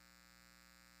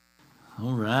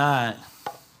All right.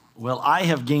 Well, I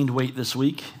have gained weight this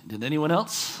week. Did anyone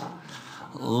else?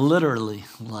 Literally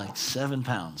like 7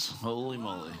 pounds. Holy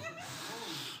moly.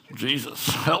 Jesus,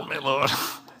 help me, Lord.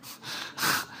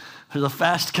 There's a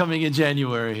fast coming in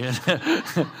January.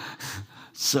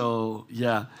 So,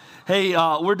 yeah. Hey,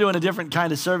 we're doing a different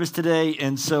kind of service today,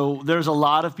 and so there's a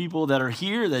lot of people that are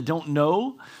here that don't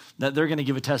know that they're going to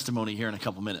give a testimony here in a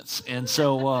couple minutes. And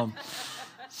so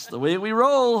it's the way we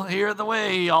roll here at the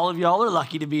Way. All of y'all are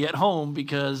lucky to be at home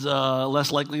because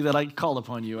less likely that I call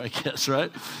upon you, I guess,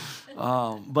 right?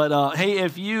 But hey,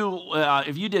 if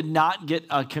you did not get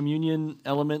communion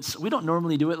elements, we don't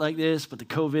normally do it like this, but the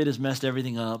COVID has messed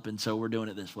everything up, and so we're doing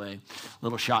it this way.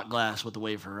 Little shot glass with the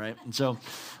wafer, right? And so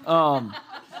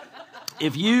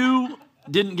if you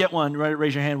didn't get one, right,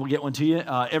 raise your hand, we'll get one to you.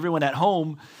 Everyone at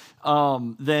home,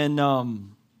 then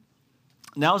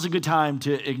now's a good time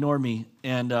to ignore me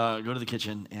and go to the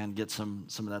kitchen and get some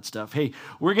of that stuff. Hey,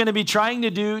 we're going to be trying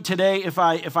to do today, if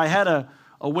I had a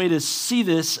way to see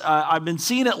this, I've been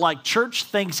seeing it like church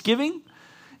Thanksgiving,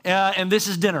 and this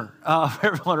is dinner for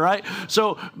everyone, right?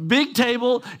 So big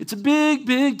table. It's a big,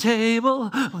 big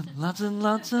table with lots and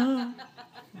lots of...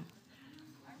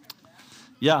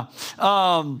 Yeah.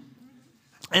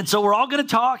 And so we're all going to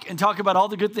talk about all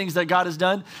the good things that God has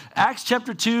done. Acts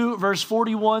chapter 2, verse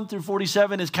 41 through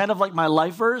 47 is kind of like my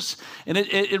life verse. And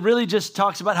it really just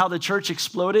talks about how the church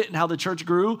exploded and how the church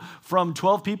grew from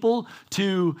 12 people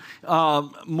to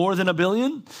more than 1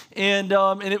 billion. And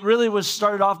it really was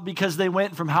started off because they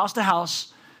went from house to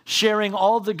house, sharing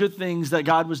all the good things that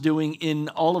God was doing in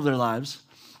all of their lives,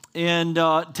 and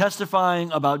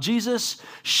testifying about Jesus,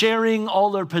 sharing all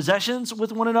their possessions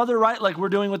with one another, right? Like we're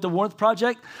doing with the Warmth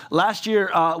Project. Last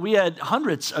year, we had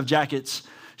hundreds of jackets,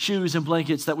 shoes, and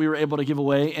blankets that we were able to give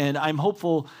away, and I'm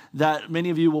hopeful that many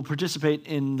of you will participate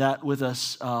in that with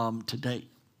us today.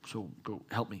 So go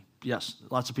help me. Yes,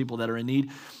 lots of people that are in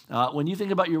need. When you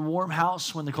think about your warm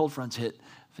house when the cold fronts hit,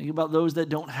 think about those that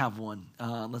don't have one.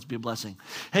 Let's be a blessing.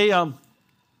 Hey,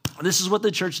 this is what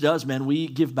the church does, man. We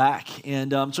give back.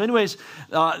 And so anyways,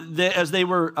 as they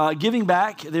were giving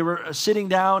back, they were sitting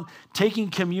down,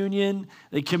 taking communion.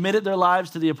 They committed their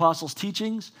lives to the apostles'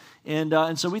 teachings.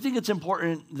 And so we think it's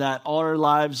important that all our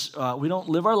lives, we don't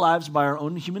live our lives by our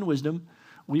own human wisdom.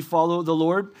 We follow the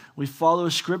Lord. We follow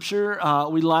Scripture.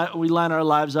 We line our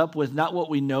lives up with not what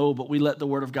we know, but we let the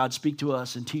Word of God speak to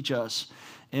us and teach us.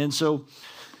 And so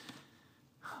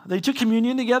they took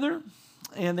communion together,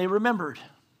 and they remembered.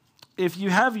 If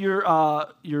you have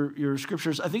your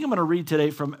scriptures, I think I'm going to read today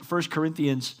from 1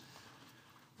 Corinthians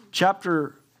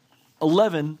chapter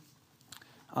 11,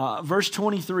 verse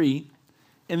 23.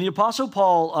 And the Apostle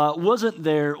Paul wasn't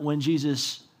there when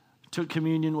Jesus took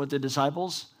communion with the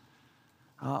disciples.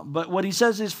 But what he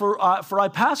says is, for I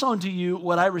pass on to you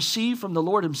what I received from the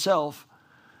Lord himself.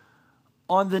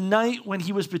 On the night when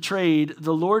he was betrayed,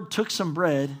 the Lord took some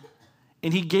bread,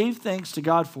 and he gave thanks to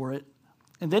God for it.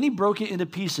 And then he broke it into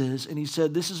pieces, and he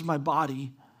said, "This is my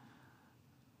body,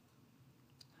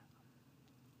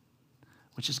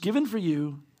 which is given for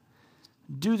you.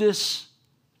 Do this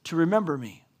to remember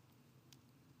me."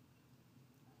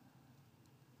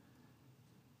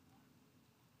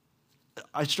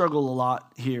 I struggle a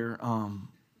lot here.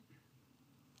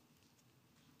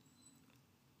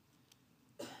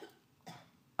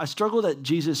 I struggle that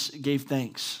Jesus gave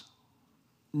thanks,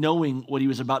 knowing what he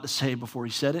was about to say before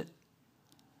he said it.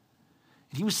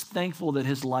 He was thankful that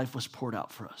his life was poured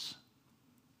out for us.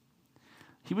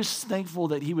 He was thankful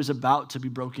that he was about to be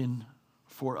broken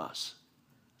for us.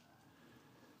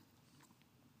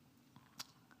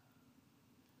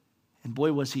 And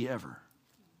boy, was he ever.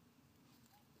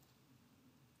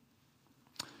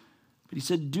 But he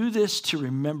said, "Do this to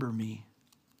remember me."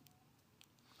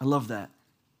 I love that.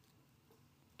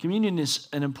 Communion is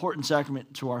an important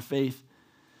sacrament to our faith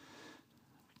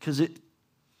because it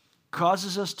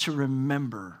causes us to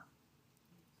remember.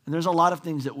 And there's a lot of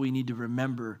things that we need to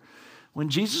remember. When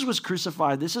Jesus was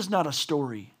crucified, this is not a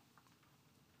story.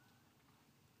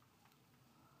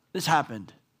 This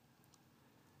happened.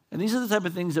 And these are the type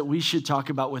of things that we should talk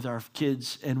about with our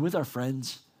kids and with our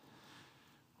friends.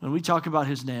 When we talk about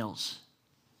his nails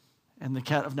and the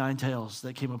cat of 9 tails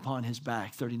that came upon his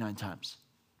back 39 times.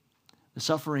 The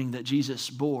suffering that Jesus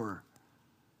bore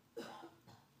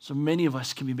so many of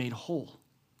us can be made whole.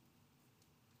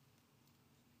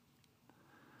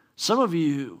 Some of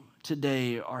you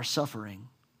today are suffering,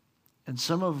 and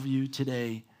some of you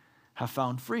today have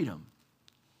found freedom.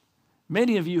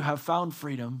 Many of you have found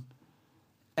freedom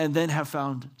and then have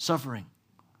found suffering.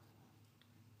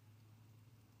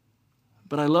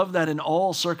 But I love that in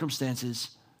all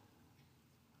circumstances,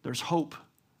 there's hope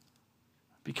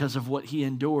because of what he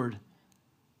endured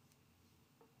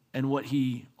and what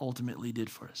he ultimately did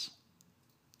for us.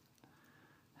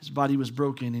 His body was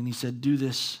broken, and he said, "Do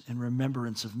this in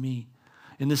remembrance of me."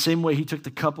 In the same way, he took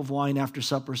the cup of wine after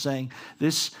supper, saying,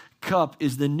 "This cup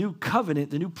is the new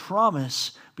covenant, the new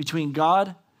promise between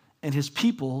God and his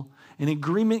people, an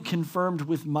agreement confirmed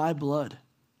with my blood."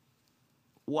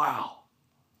 Wow.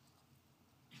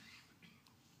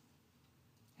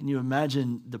 Can you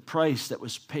imagine the price that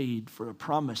was paid for a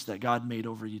promise that God made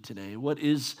over you today? What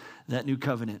is that new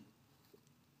covenant?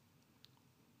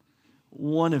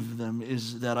 One of them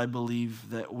is that I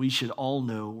believe that we should all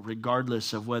know,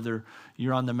 regardless of whether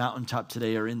you're on the mountaintop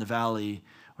today or in the valley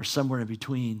or somewhere in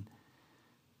between,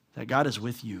 that God is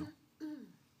with you.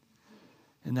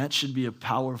 And that should be a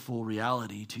powerful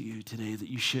reality to you today, that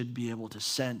you should be able to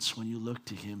sense when you look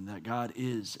to him that God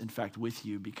is, in fact, with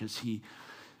you, because he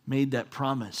made that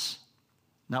promise,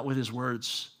 not with his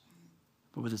words,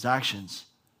 but with his actions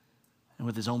and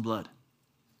with his own blood.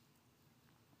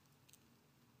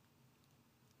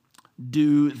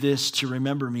 Do this to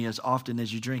remember me as often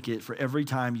as you drink it. For every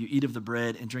time you eat of the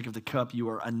bread and drink of the cup, you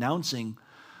are announcing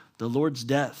the Lord's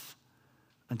death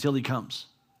until he comes.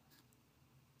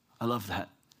 I love that.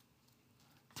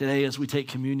 Today, as we take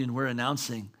communion, we're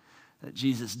announcing that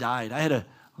Jesus died. I had a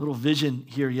little vision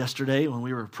here yesterday when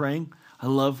we were praying. I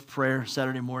love prayer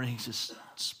Saturday morning.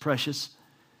 It's precious.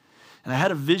 And I had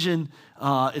a vision.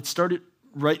 It started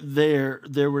right there.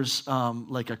 There was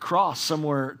like a cross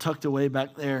somewhere tucked away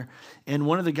back there. And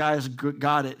one of the guys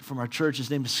got it from our church.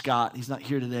 His name is Scott. He's not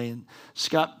here today. And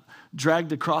Scott dragged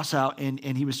the cross out,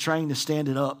 and he was trying to stand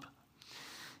it up.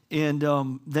 And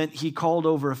then he called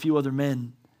over a few other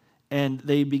men, and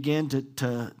they began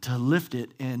to lift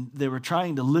it. And they were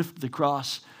trying to lift the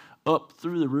cross up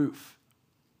through the roof.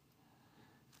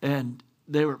 And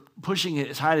they were pushing it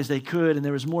as high as they could, and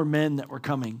there was more men that were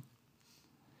coming.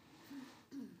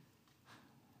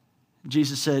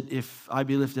 Jesus said, "If I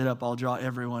be lifted up, I'll draw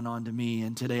everyone onto me."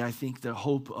 And today I think the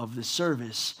hope of the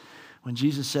service, when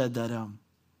Jesus said that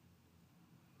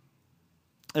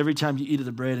every time you eat of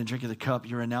the bread and drink of the cup,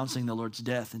 you're announcing the Lord's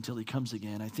death until he comes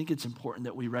again. I think it's important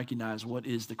that we recognize what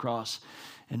is the cross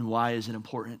and why is it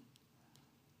important.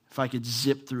 If I could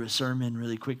zip through a sermon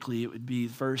really quickly, it would be,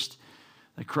 first,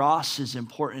 the cross is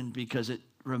important because it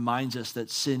reminds us that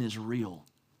sin is real.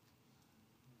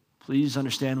 Please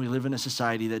understand, we live in a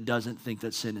society that doesn't think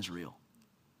that sin is real.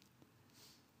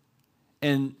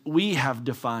 And we have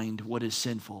defined what is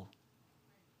sinful.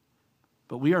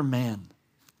 But we are man,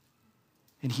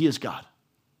 and he is God.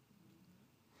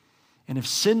 And if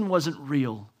sin wasn't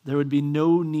real, there would be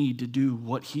no need to do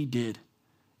what he did.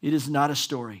 It is not a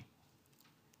story.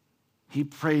 He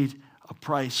paid a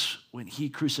price when he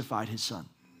crucified his son.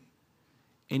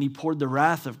 And he poured the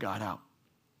wrath of God out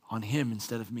on him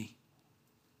instead of me.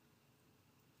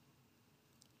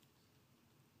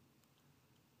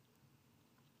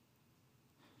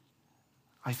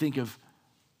 When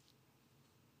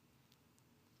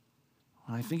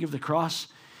I think of the cross,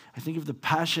 I think of the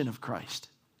passion of Christ.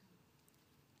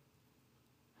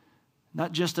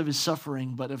 Not just of his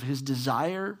suffering, but of his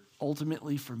desire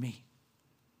ultimately for me.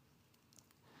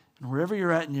 And wherever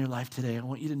you're at in your life today, I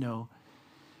want you to know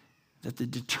that the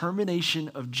determination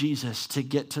of Jesus to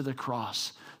get to the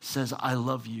cross says, "I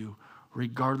love you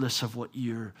regardless of what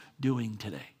you're doing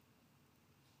today."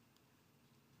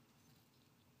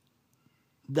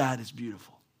 That is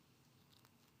beautiful.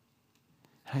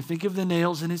 And I think of the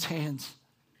nails in his hands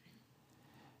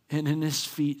and in his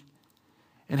feet,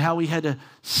 and how he had to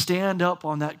stand up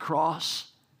on that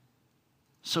cross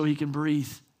so he can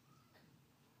breathe,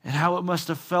 and how it must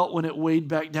have felt when it weighed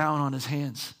back down on his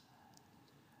hands.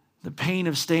 The pain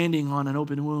of standing on an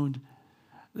open wound,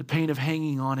 the pain of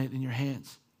hanging on it in your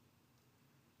hands.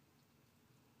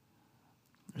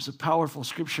 There's a powerful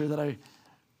scripture that I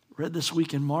read this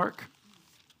week in Mark.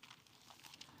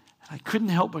 I couldn't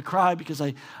help but cry because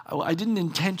I didn't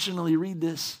intentionally read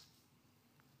this.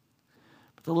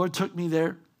 But the Lord took me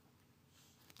there.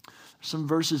 Some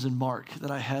verses in Mark that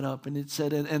I had up, and it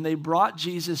said, and they brought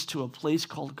Jesus to a place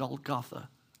called Golgotha,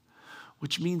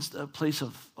 which means the place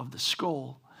of the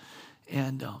skull.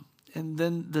 And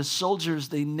then the soldiers,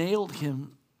 they nailed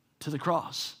him to the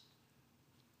cross.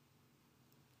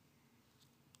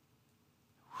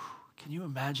 Can you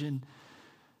imagine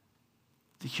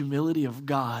the humility of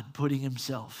God putting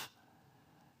himself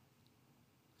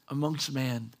amongst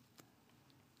man?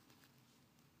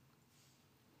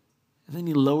 And then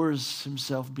he lowers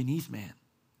himself beneath man.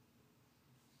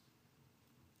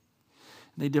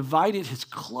 And they divided his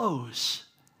clothes.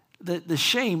 the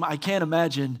shame, I can't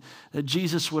imagine that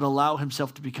Jesus would allow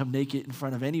himself to become naked in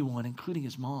front of anyone, including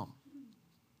his mom.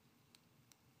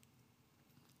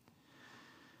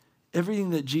 Everything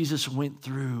that Jesus went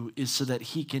through is so that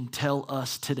he can tell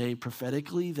us today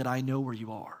prophetically that I know where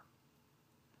you are.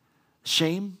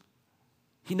 Shame,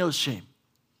 he knows shame.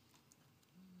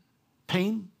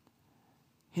 Pain,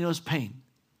 he knows pain.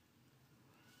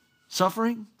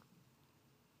 Suffering,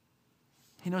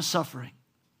 he knows suffering.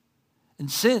 And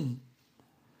sin,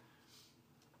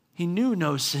 he knew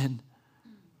no sin,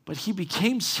 but he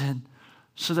became sin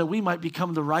so that we might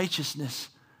become the righteousness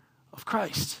of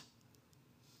Christ.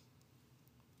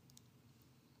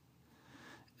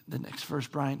 The next verse,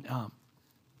 Brian,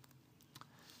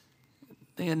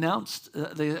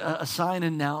 a sign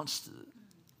announced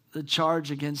the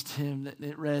charge against him that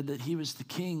it read that he was the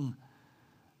king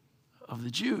of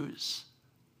the Jews.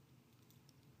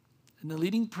 And the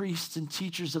leading priests and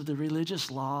teachers of the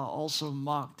religious law also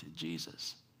mocked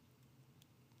Jesus.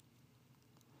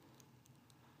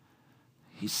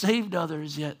 He saved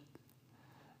others, yet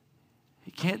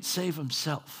he can't save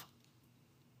himself.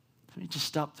 Let me just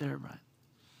stop there, Brian.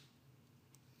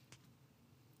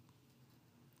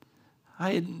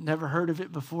 I had never heard of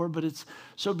it before, but it's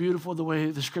so beautiful the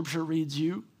way the scripture reads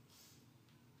you.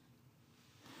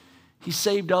 He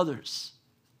saved others.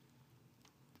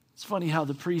 It's funny how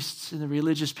the priests and the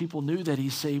religious people knew that he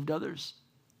saved others.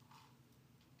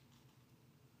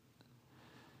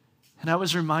 And I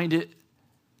was reminded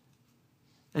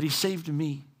that he saved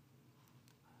me,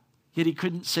 yet he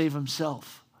couldn't save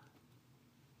himself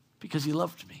because he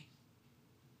loved me.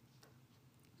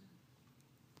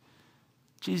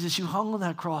 Jesus, you hung on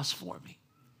that cross for me.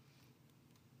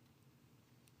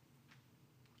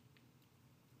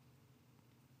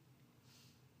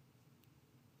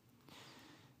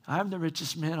 I'm the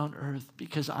richest man on earth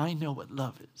because I know what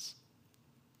love is.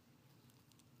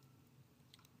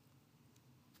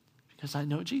 Because I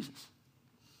know Jesus.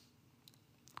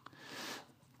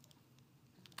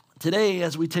 Today,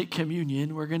 as we take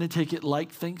communion, we're going to take it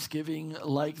like Thanksgiving,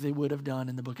 like they would have done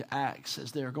in the book of Acts,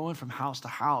 as they're going from house to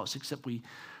house, except I'm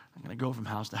going to go from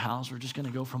house to house. We're just going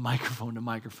to go from microphone to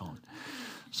microphone.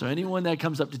 So anyone that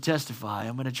comes up to testify,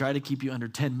 I'm going to try to keep you under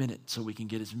 10 minutes so we can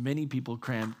get as many people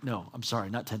crammed. No, I'm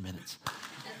sorry, not 10 minutes.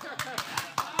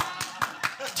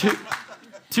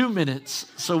 2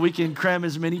 minutes so we can cram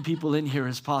as many people in here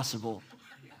as possible.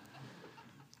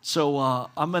 So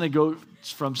I'm going to go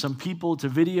from some people to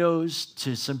videos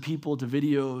to some people to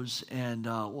videos, and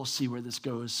we'll see where this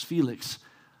goes. Felix,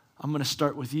 I'm going to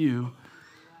start with you.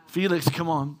 Felix, come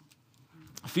on.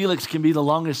 Felix can be the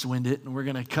longest-winded, and we're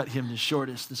going to cut him the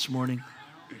shortest this morning.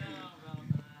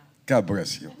 God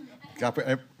bless you.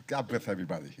 God bless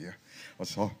everybody here.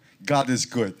 Also, God is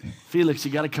good. Felix,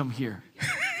 you got to come here.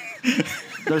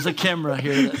 There's a camera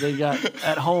here that they got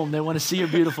at home. They want to see your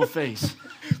beautiful face.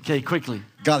 Okay, quickly.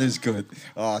 God is good.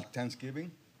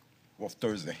 Thanksgiving was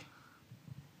Thursday.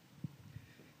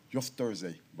 Just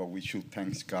Thursday, but we should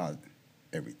thank God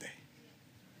every day.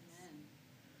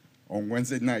 On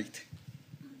Wednesday night,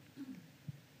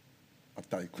 I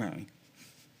started crying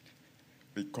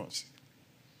because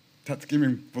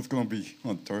Thanksgiving was going to be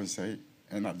on Thursday,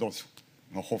 and I lost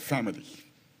my whole family.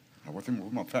 I wasn't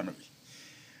with my family.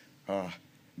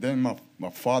 Then my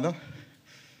father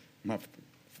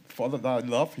that I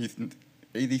love, he's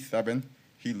 87.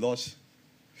 He lost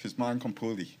his mind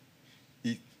completely.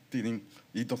 He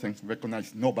doesn't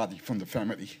recognize nobody from the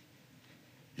family,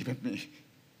 even me.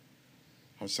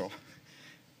 Also,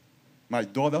 my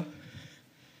daughter,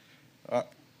 I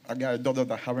got a daughter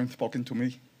that haven't spoken to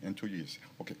me in 2 years.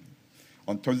 Okay.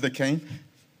 On Thursday came,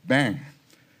 bang,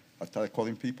 I started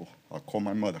calling people. I called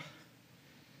my mother.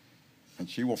 And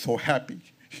she was so happy.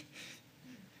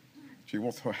 She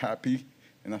was so happy.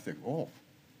 And I said, oh,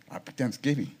 happy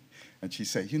Thanksgiving. And she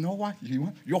said, you know what?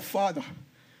 Your father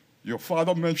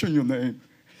mentioned your name.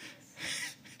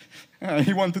 And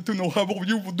he wanted to know how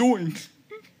you were doing.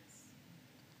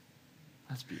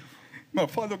 That's beautiful. My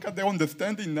father got the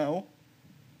understanding now.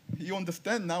 He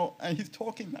understands now, and he's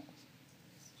talking now.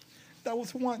 That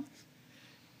was one.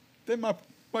 Then my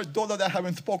daughter that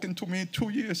haven't spoken to me in 2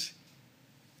 years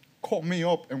called me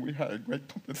up, and we had a great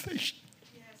conversation.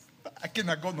 Yes. I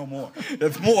cannot go no more.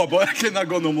 There's more, but I cannot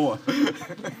go no more.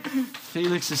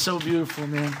 Felix is so beautiful,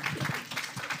 man.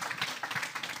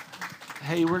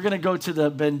 Hey, we're going to go to the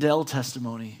Bendel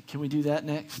testimony. Can we do that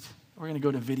next? We're going to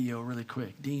go to video really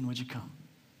quick. Dean, would you come?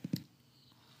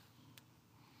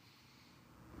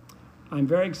 I'm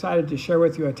very excited to share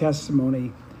with you a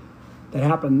testimony that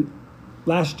happened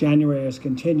last January, has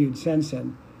continued since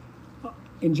then.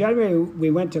 In January, we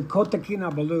went to Kota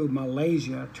Kinabalu,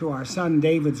 Malaysia, to our son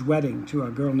David's wedding to a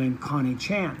girl named Connie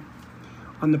Chan.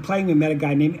 On the plane, we met a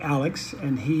guy named Alex,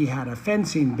 and he had a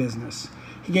fencing business.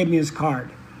 He gave me his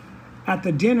card. At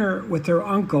the dinner with her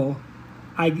uncle,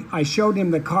 I showed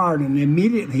him the card, and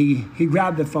immediately he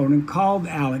grabbed the phone and called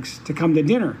Alex to come to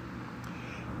dinner.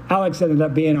 Alex ended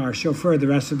up being our chauffeur the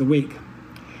rest of the week.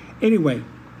 Anyway,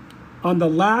 on the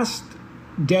last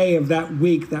day of that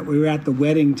week that we were at the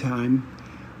wedding time,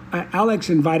 Alex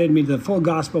invited me to the Full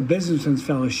Gospel Businessmen's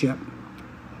Fellowship.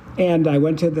 And I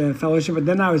went to the fellowship, but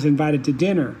then I was invited to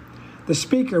dinner. The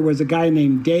speaker was a guy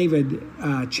named David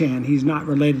Chan. He's not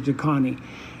related to Connie.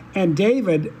 And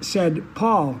David said,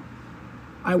 Paul,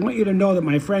 I want you to know that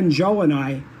my friend Joe and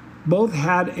I both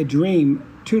had a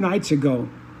dream 2 nights ago.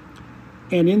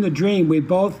 And in the dream, we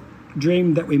both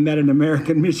dreamed that we met an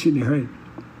American missionary.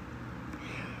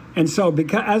 And so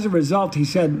as a result, he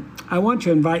said, I want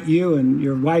to invite you and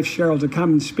your wife, Cheryl, to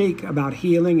come and speak about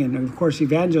healing and, of course,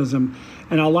 evangelism.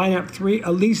 And I'll line up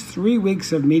at least 3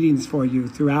 weeks of meetings for you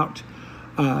throughout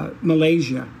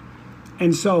Malaysia.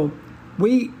 And so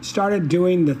we started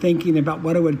doing the thinking about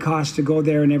what it would cost to go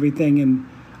there and everything. And,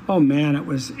 oh, man, it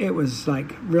was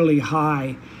like really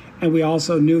high. And we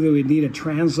also knew that we'd need a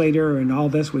translator and all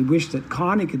this. We wished that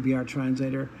Connie could be our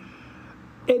translator.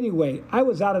 Anyway, I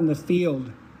was out in the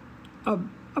field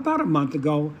about a month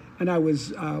ago, and I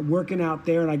was working out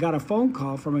there, and I got a phone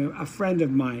call from a friend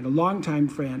of mine, a longtime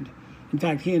friend. In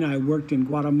fact, he and I worked in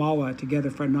Guatemala together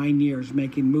for 9 years,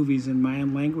 making movies in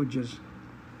Mayan languages.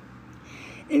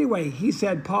 Anyway, he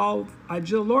said, Paul,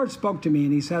 the Lord spoke to me,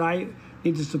 and he said, I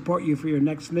need to support you for your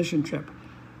next mission trip.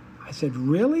 I said,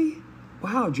 really?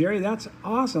 Wow, Jerry, that's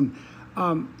awesome.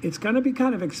 It's going to be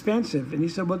kind of expensive. And he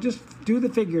said, well, just do the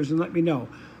figures and let me know.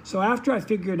 So after I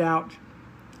figured out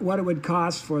what it would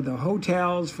cost for the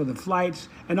hotels, for the flights,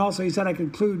 and also he said I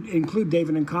could include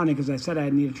David and Connie, because I said I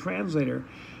need a translator,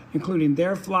 including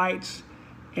their flights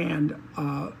and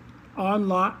on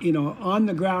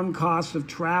the ground costs of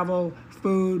travel,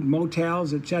 food,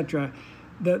 motels, etc.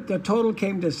 The total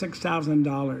came to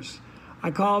 $6,000.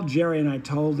 I called Jerry and I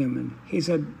told him, and he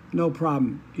said, no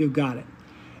problem, you've got it.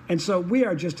 And so we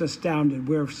are just astounded.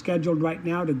 We're scheduled right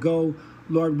now to go,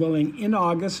 Lord willing, in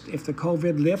August if the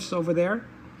COVID lifts over there,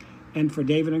 and for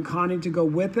David and Connie to go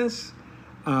with us.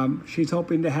 She's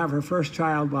hoping to have her first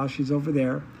child while she's over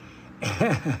there.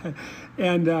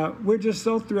 And we're just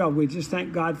so thrilled. We just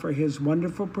thank God for his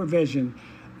wonderful provision.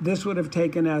 This would have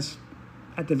taken us,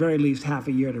 at the very least, half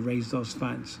a year to raise those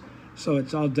funds. So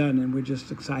it's all done, and we're just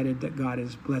excited that God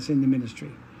is blessing the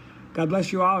ministry. God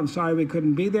bless you all. I'm sorry we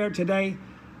couldn't be there today,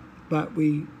 but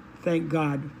we thank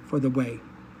God for the way.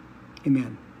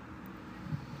 Amen.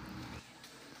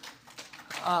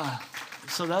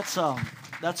 So that's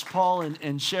Paul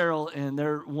and Cheryl, and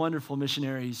they're wonderful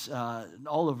missionaries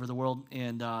all over the world,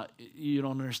 and you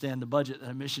don't understand the budget that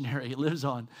a missionary lives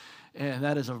on, and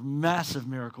that is a massive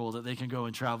miracle that they can go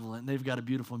and travel, and they've got a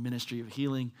beautiful ministry of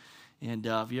healing, and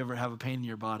if you ever have a pain in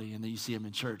your body and then you see them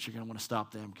in church, you're going to want to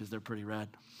stop them because they're pretty rad.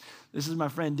 This is my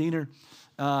friend Dean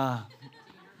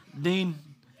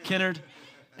Kennard.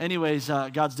 Anyways,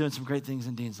 God's doing some great things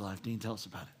in Dean's life. Dean, tell us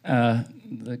about it.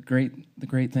 The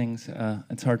great things.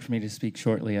 It's hard for me to speak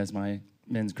shortly, as my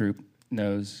men's group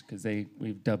knows, because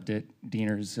we've dubbed it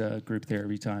Deaner's group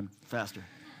therapy time. Faster.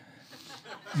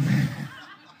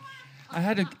 I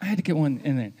had to get one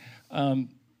in there.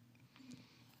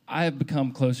 I have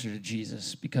become closer to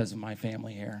Jesus because of my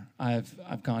family here.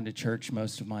 I've gone to church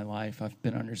most of my life. I've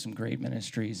been under some great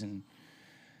ministries, and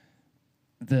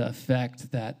the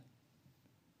effect that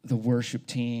the worship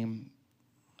team,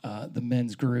 the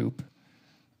men's group,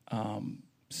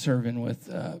 serving with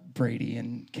Brady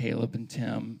and Caleb and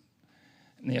Tim,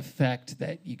 and the effect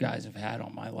that you guys have had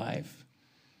on my life,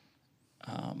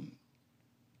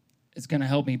 is going to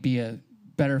help me be a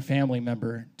better family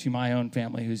member to my own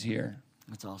family who's here.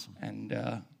 That's awesome.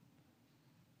 And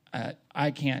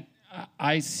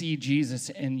I see Jesus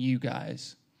in you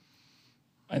guys,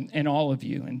 and all of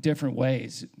you in different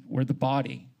ways. We're the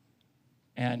body.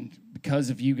 And because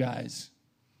of you guys,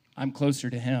 I'm closer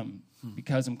to him.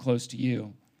 Because I'm close to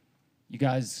you, you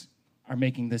guys are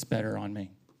making this better on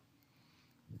me.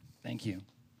 Thank you.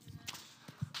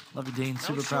 Love you, Dean.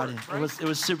 Super proud of you. It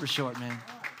was super short, man.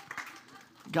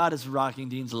 God is rocking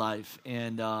Dean's life,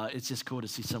 and it's just cool to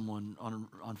see someone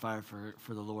on fire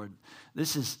for the Lord.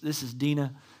 This is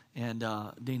Dina, and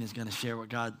Dina is going to share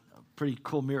a pretty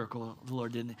cool miracle the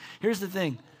Lord did. Here's the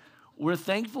thing. We're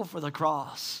thankful for the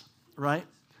cross, right?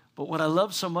 But what I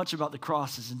love so much about the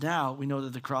cross is now we know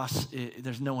that the cross,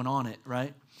 there's no one on it,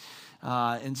 right?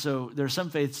 And so there are some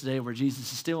faiths today where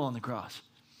Jesus is still on the cross.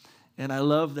 And I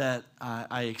love that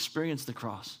I experienced the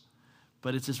cross,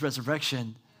 but it's this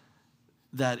resurrection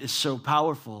that is so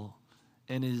powerful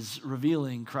and is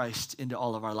revealing Christ into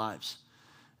all of our lives.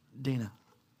 Dana,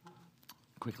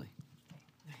 quickly.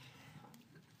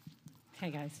 Hey,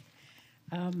 guys.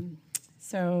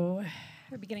 So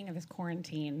at the beginning of this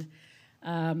quarantine,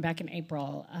 back in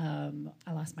April,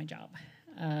 I lost my job.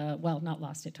 Well, not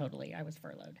lost it totally. I was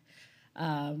furloughed.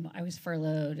 I was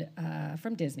furloughed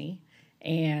from Disney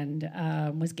and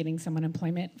was getting some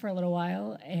unemployment for a little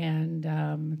while. And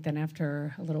then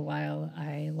after a little while,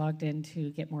 I logged in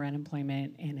to get more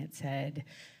unemployment, and it said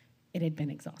it had been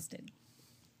exhausted.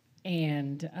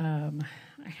 And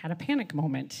I had a panic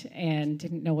moment and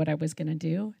didn't know what I was going to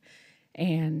do.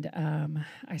 And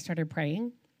I started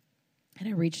praying, and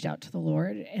I reached out to the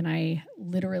Lord, and I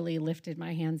literally lifted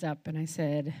my hands up, and I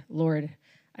said, Lord,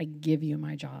 I give you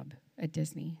my job at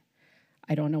Disney.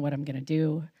 I don't know what I'm going to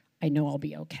do. I know I'll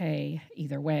be okay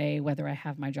either way, whether I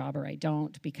have my job or I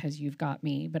don't, because you've got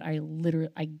me. But I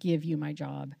give you my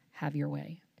job. Have your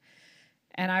way.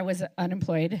 And I was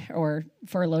unemployed or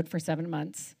furloughed for 7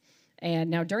 months. And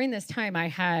now during this time, I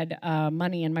had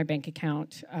money in my bank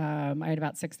account. I had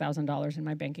about $6,000 in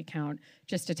my bank account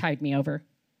just to tide me over.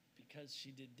 Because she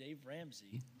did Dave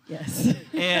Ramsey. Yes.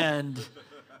 And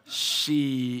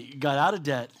she got out of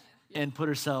debt and put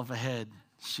herself ahead.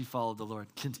 She followed the Lord.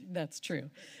 That's true.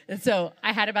 And so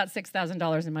I had about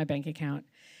 $6,000 in my bank account.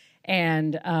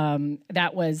 And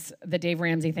that was, the Dave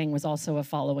Ramsey thing was also a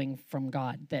following from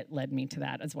God that led me to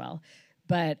that as well.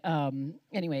 But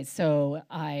anyways, so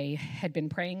I had been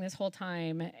praying this whole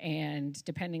time and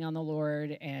depending on the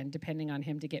Lord and depending on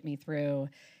him to get me through.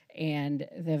 And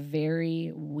the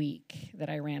very week that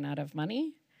I ran out of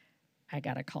money, I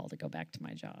got a call to go back to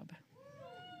my job.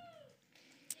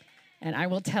 And I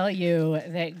will tell you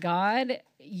that God,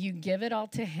 you give it all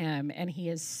to him, and he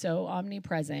is so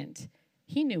omnipresent.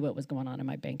 He knew what was going on in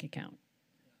my bank account.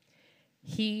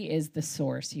 He is the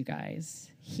source, you guys.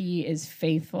 He is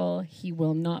faithful. He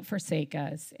will not forsake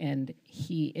us, and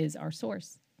he is our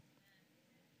source.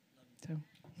 So,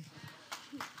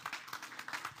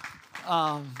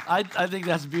 I think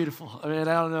that's beautiful. I mean,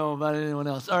 I don't know about anyone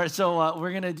else. All right, so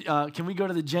we're gonna. Can we go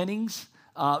to the Jennings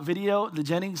video? The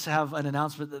Jennings have an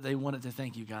announcement that they wanted to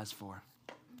thank you guys for.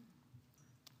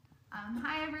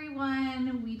 Hi,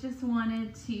 everyone. We just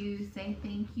wanted to say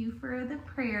thank you for the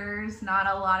prayers. Not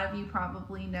a lot of you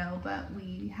probably know, but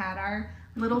we had our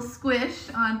little squish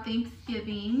on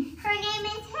Thanksgiving. Her name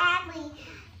is Hadley.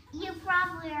 You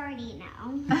probably already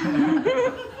know.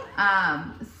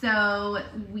 So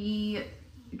we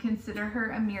consider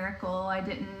her a miracle. I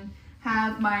didn't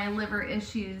have my liver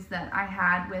issues that I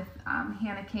had with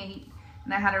Hannah Kate,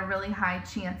 and I had a really high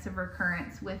chance of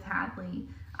recurrence with Hadley.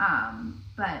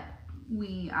 But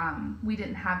we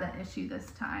didn't have that issue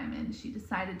this time, and she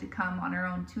decided to come on her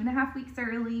own 2.5 weeks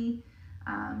early.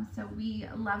 So we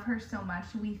love her so much.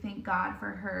 We thank God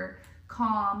for her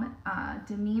calm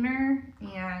demeanor,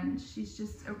 and she's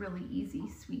just a really easy,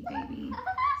 sweet baby.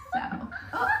 So.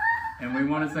 And we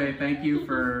want to say thank you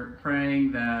for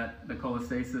praying that the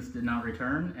cholestasis did not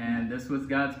return, and this was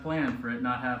God's plan for it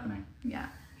not happening. Yeah.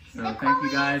 So thank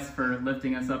you guys for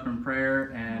lifting us up in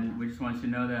prayer, and we just want you to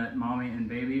know that mommy and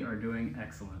baby are doing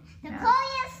excellent. The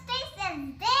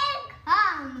cholestasis did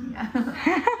come. Yeah.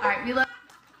 All right, we love.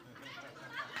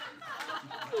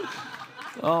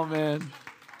 Oh man.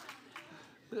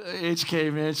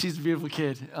 HK, man, she's a beautiful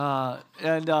kid,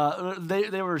 and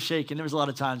they were shaking. There was a lot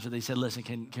of times where they said, "Listen,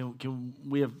 can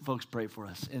we have folks pray for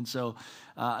us?" And so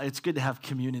it's good to have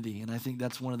community, and I think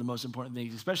that's one of the most important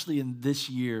things, especially in this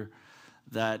year,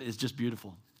 that is just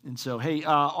beautiful. And so, hey,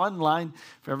 online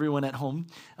for everyone at home,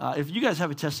 if you guys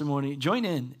have a testimony, join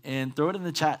in and throw it in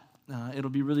the chat. It'll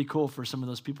be really cool for some of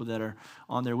those people that are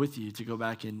on there with you to go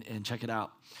back and check it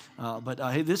out. But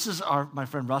hey, this is my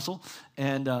friend Russell,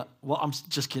 and well, I'm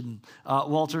just kidding,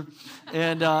 Walter.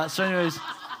 And so anyways,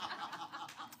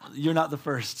 you're not the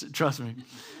first, trust me.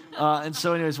 And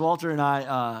so anyways, Walter and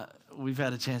I, we've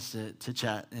had a chance to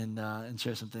chat and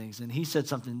share some things. And he said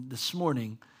something this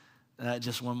morning that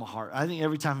just warmed my heart. I think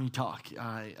every time you talk,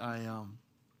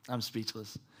 I'm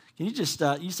speechless. Can you just,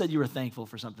 you said you were thankful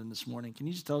for something this morning. Can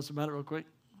you just tell us about it real quick?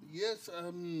 Yes,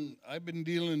 I've been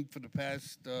dealing for the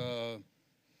past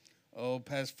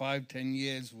 5-10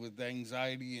 years with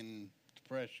anxiety and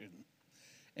depression.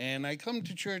 And I come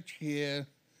to church here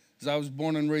because I was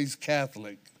born and raised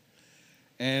Catholic.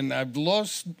 And I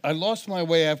lost my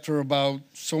way after about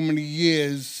so many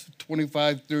years,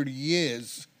 25, 30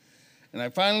 years. And I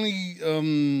finally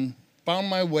found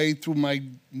my way through my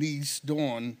niece,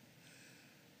 Dawn,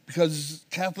 because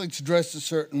Catholics dress a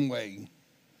certain way.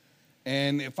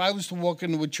 And if I was to walk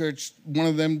into a church, one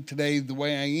of them today, the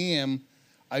way I am,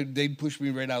 they'd push me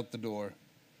right out the door.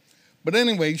 But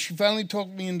anyway, she finally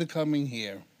talked me into coming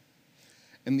here.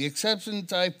 And the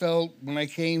acceptance I felt when I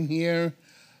came here,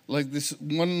 like this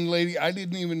one lady, I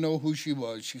didn't even know who she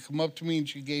was. She come up to me and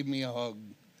she gave me a hug.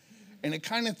 And it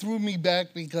kind of threw me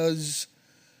back because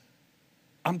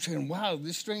I'm saying, wow,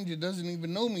 this stranger doesn't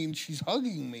even know me and she's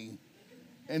hugging me.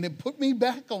 And it put me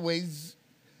back a ways.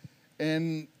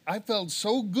 And I felt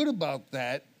so good about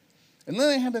that. And then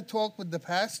I had a talk with the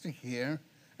pastor here.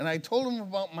 And I told him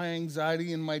about my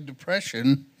anxiety and my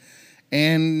depression.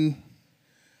 And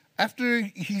after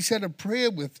he said a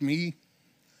prayer with me,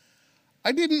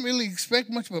 I didn't really expect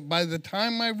much, but by the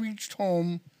time I reached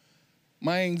home,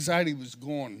 my anxiety was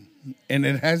gone, and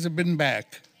it hasn't been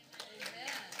back.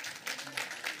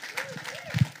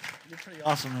 You're pretty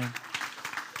awesome, man.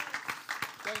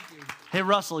 Thank you. Hey,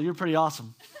 Russell, you're pretty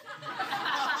awesome.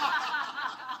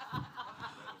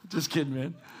 Just kidding,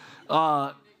 man.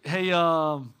 Hey,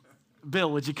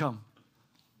 Bill, would you come?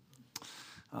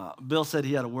 Bill said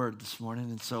he had a word this morning,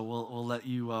 and so we'll let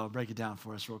you break it down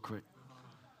for us real quick.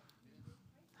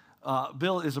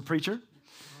 Bill is a preacher,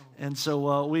 and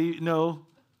so we know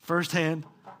firsthand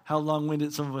how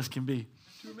long-winded some of us can be.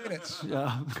 2 minutes.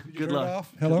 Yeah, Did you good turn luck. it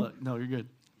off? Good Hello? luck. No, you're good.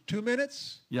 2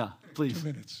 minutes? Yeah, please. 2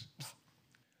 minutes.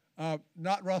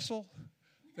 Not Russell.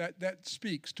 That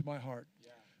speaks to my heart,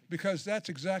 because that's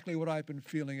exactly what I've been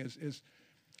feeling. Is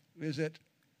that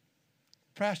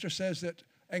pastor says that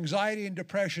anxiety and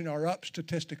depression are up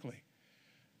statistically,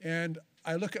 and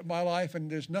I look at my life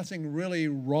and there's nothing really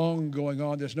wrong going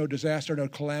on. There's no disaster, no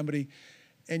calamity,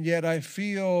 and yet I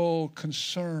feel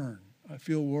concern. I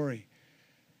feel worry,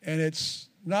 and it's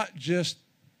not just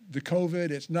the COVID.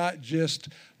 It's not just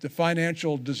the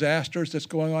financial disasters that's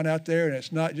going on out there, and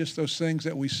it's not just those things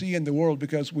that we see in the world,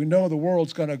 because we know the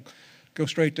world's going to go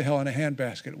straight to hell in a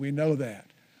handbasket. We know that.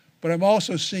 But I'm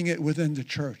also seeing it within the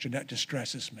church, and that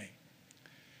distresses me.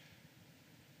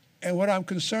 And what I'm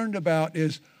concerned about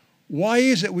is, why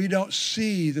is it we don't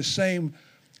see the same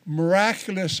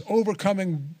miraculous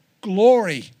overcoming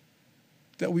glory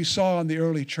that we saw in the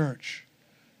early church?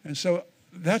 And so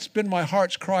that's been my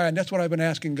heart's cry, and that's what I've been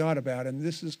asking God about. And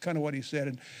this is kind of what he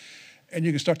said. And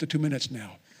you can start the 2 minutes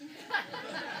now.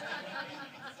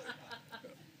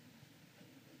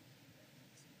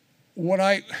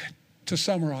 To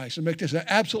summarize and make this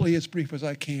absolutely as brief as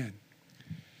I can,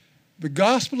 the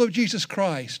gospel of Jesus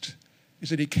Christ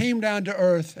is that he came down to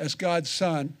earth as God's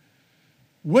son,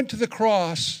 went to the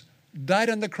cross, died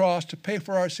on the cross to pay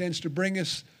for our sins, to bring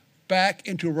us back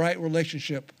into a right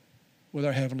relationship with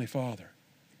our Heavenly Father.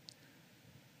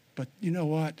 But you know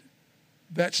what?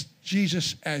 That's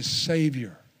Jesus as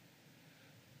Savior.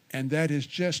 And that is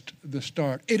just the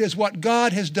start. It is what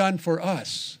God has done for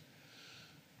us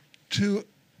to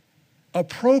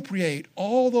appropriate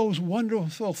all those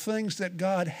wonderful things that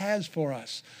God has for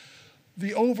us.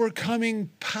 The overcoming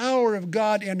power of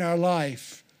God in our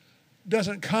life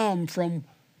doesn't come from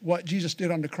what Jesus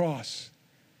did on the cross.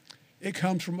 It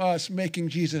comes from us making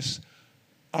Jesus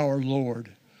our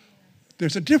Lord.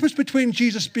 There's a difference between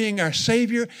Jesus being our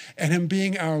Savior and him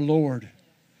being our Lord.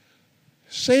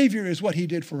 Savior is what he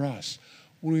did for us.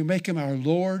 When we make him our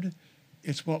Lord,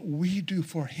 it's what we do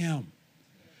for him.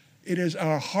 It is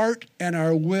our heart and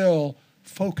our will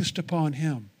focused upon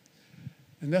him.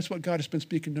 And that's what God has been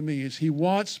speaking to me, is he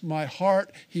wants my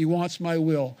heart, he wants my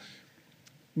will.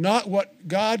 Not what,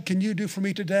 God, can you do for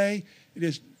me today? It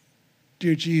is,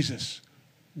 dear Jesus,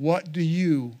 what do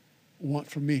you want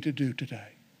for me to do today?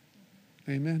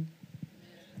 Amen.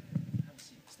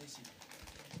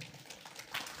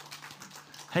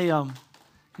 Hey,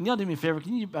 can y'all do me a favor?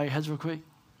 Can you bow your heads real quick?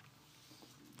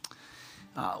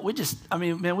 We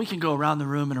can go around the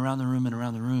room and around the room and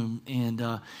around the room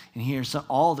and hear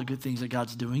all the good things that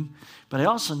God's doing. But I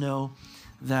also know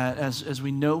that as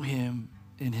we know him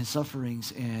in his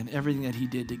sufferings and everything that he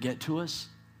did to get to us,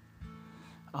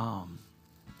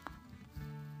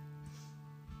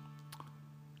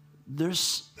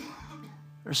 there's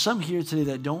some here today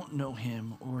that don't know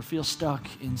him or feel stuck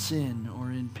in sin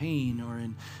or in pain or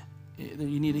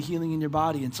you need a healing in your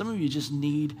body. And some of you just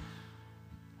need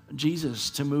Jesus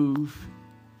to move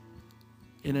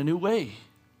in a new way.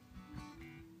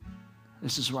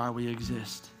 This is why we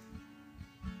exist.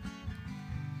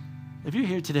 If you're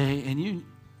here today and you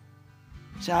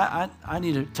say, I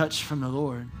need a touch from the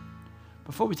Lord,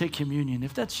 before we take communion,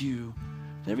 if that's you,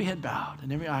 with every head bowed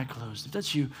and every eye closed, if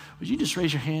that's you, would you just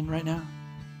raise your hand right now?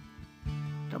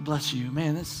 God bless you.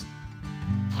 Man, this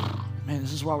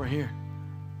is why we're here.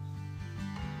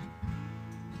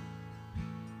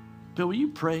 Bill, will you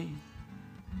pray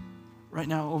right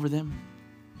now over them?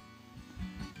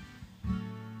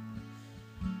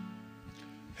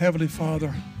 Heavenly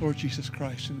Father, Lord Jesus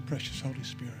Christ, and the precious Holy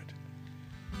Spirit,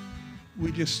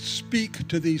 we just speak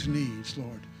to these needs,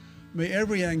 Lord. May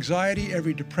every anxiety,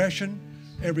 every depression,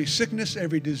 every sickness,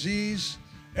 every disease,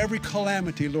 every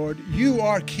calamity, Lord, you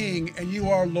are King and you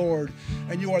are Lord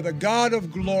and you are the God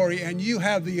of glory and you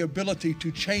have the ability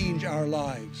to change our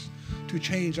lives, to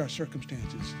change our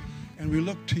circumstances. And we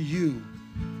look to you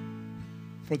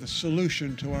for the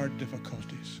solution to our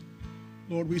difficulties.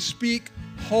 Lord, we speak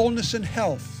wholeness and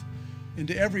health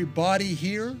into every body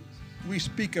here. We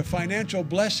speak a financial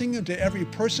blessing into every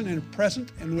person in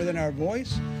present and within our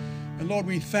voice. And Lord,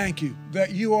 we thank you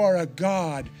that you are a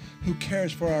God who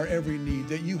cares for our every need,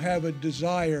 that you have a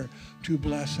desire to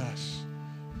bless us.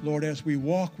 Lord, as we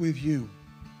walk with you,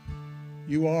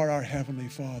 you are our Heavenly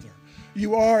Father.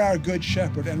 You are our good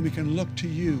shepherd, and we can look to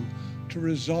you to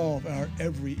resolve our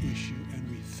every issue. And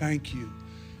we thank you,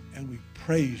 and we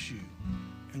praise you,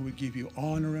 and we give you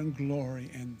honor and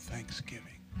glory and thanksgiving.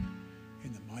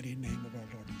 In the mighty name of our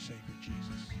Lord and Savior,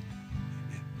 Jesus.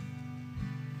 Amen.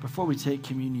 Before we take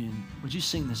communion, would you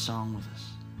sing this song with us?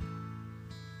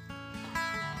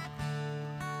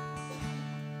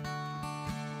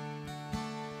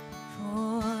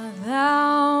 For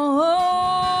thou, O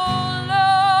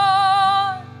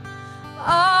Lord,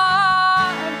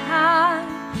 art high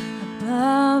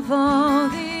above all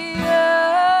the earth.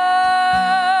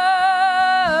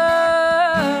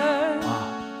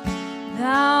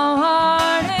 Thou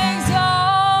art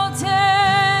exalted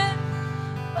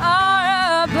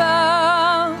far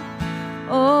above,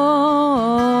 O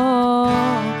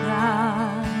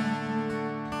God.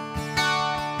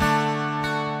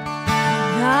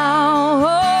 Thou, O Lord,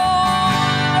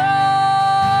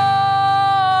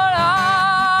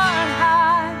 art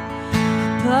high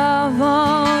above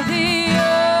all the earth.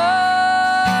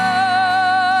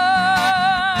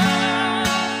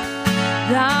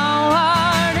 Thou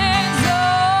art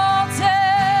exalted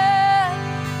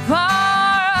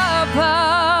far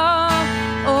above,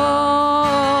 O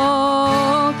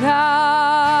God.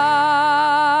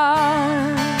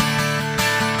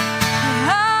 I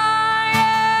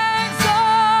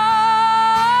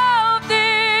exalt thee,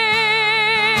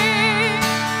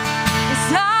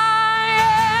 yes, I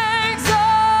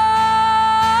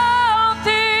exalt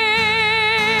thee.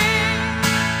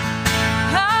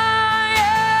 I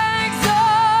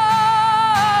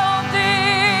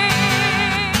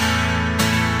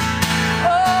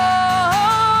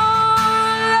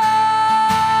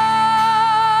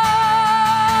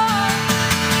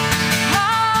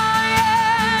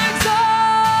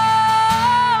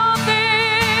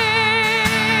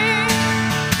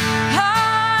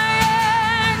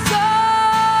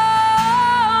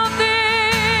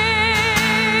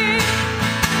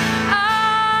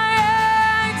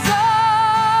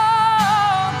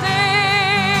exalt thee,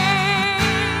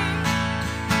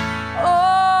 oh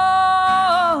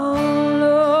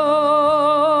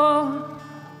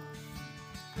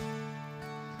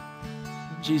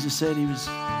Jesus said he was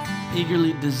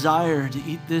eagerly desired to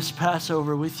eat this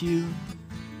Passover with you.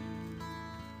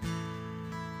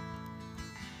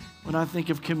 When I think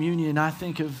of communion, I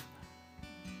think of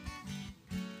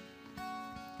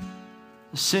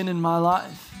the sin in my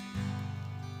life.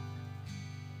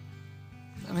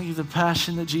 I think of the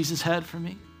passion that Jesus had for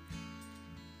me.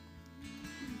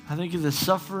 I think of the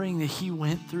suffering that he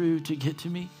went through to get to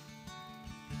me.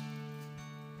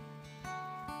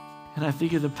 And I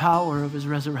think of the power of his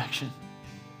resurrection.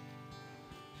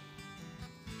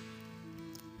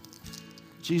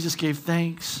 Jesus gave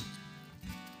thanks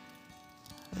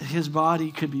that his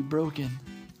body could be broken.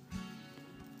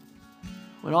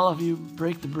 Would all of you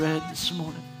break the bread this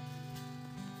morning?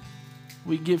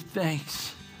 We give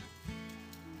thanks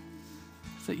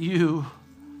that you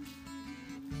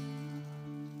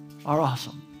are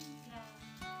awesome.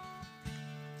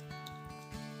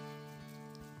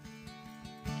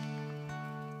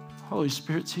 Holy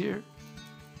Spirit's here.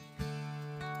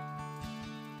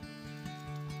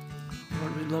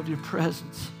 Lord, we love your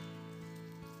presence.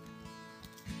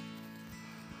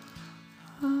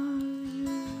 I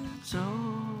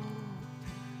exalt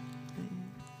thee.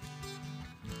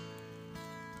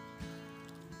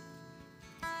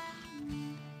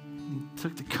 He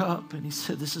took the cup and he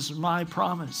said, "This is my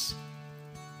promise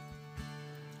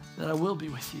that I will be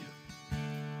with you,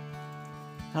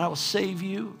 that I will save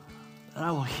you, that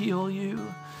I will heal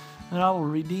you, that I will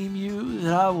redeem you,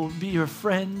 that I will be your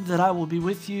friend, that I will be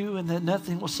with you, and that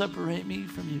nothing will separate me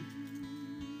from you."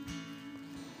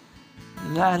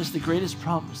 And that is the greatest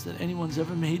promise that anyone's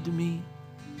ever made to me.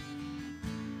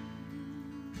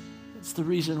 It's It's the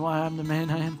reason why I'm the man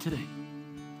I am today.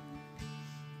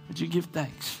 Would you give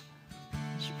thanks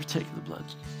as you partake of the blood?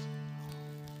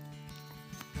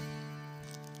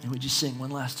 And would you sing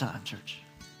one last time, church?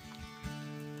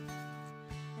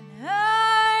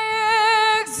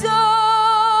 I exalt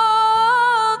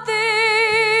thee.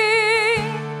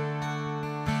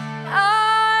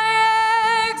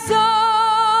 I exalt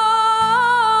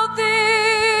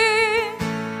thee.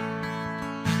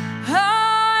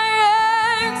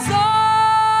 I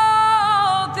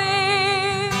exalt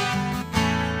thee.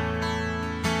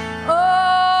 Oh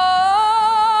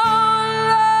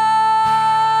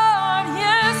Lord,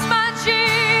 yes, my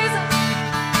Jesus.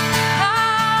 I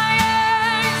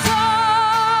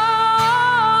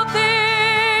exalt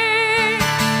thee.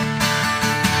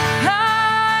 I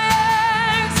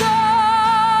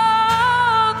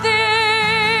exalt thee.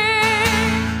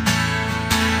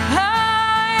 I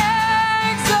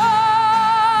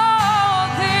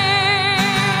exalt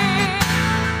thee.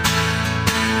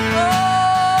 Oh,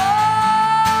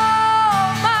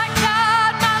 my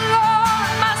God, my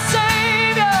Lord, my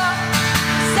Savior,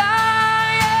 I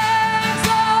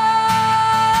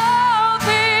exalt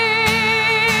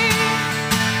thee.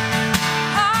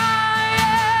 I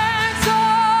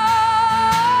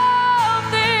exalt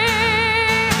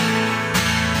thee.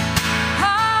 I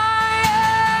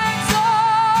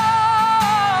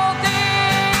exalt thee.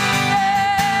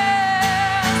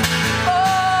 Oh,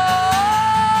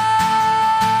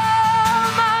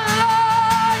 my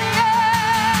Lord,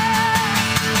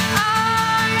 yes, I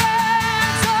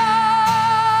exalt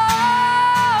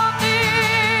thee.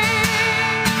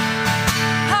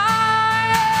 I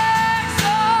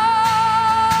exalt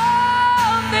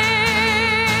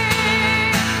thee.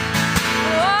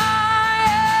 Oh, I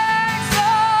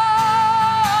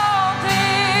exalt thee.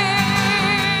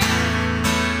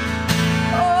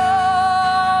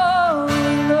 Oh,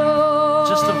 Lord.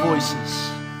 Just the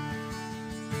voices.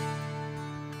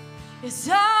 Yes,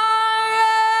 I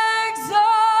exalt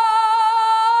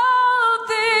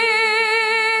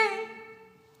thee.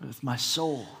 With my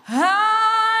soul.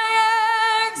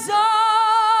 I exalt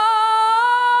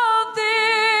thee.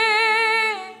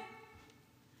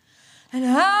 And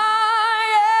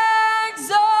I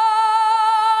exalt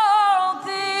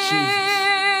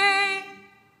thee.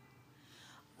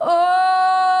 Oh,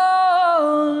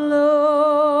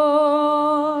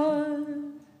 Lord.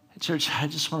 Hey, church, I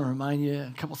just want to remind you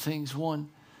a couple things. One,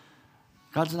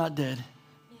 God's not dead.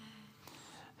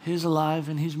 He's alive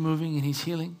and he's moving and he's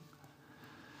healing.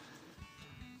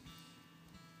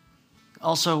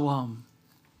 Also,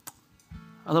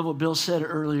 I love what Bill said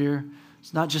earlier.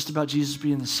 It's not just about Jesus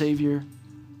being the Savior,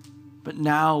 but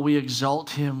now we exalt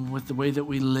him with the way that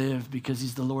we live because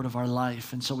he's the Lord of our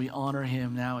life. And so we honor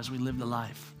him now as we live the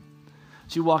life.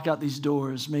 So you walk out these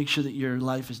doors, make sure that your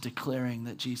life is declaring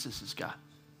that Jesus is God.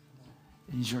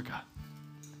 And he's your God.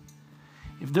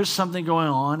 If there's something going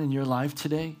on in your life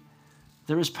today,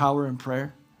 there is power in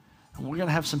prayer. And we're going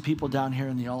to have some people down here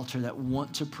in the altar that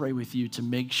want to pray with you to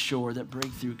make sure that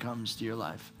breakthrough comes to your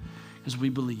life because we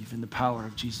believe in the power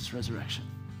of Jesus' resurrection.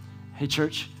 Hey,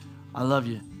 church, I love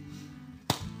you.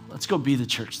 Let's go be the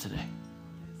church today.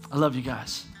 I love you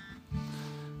guys.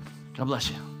 God bless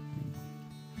you.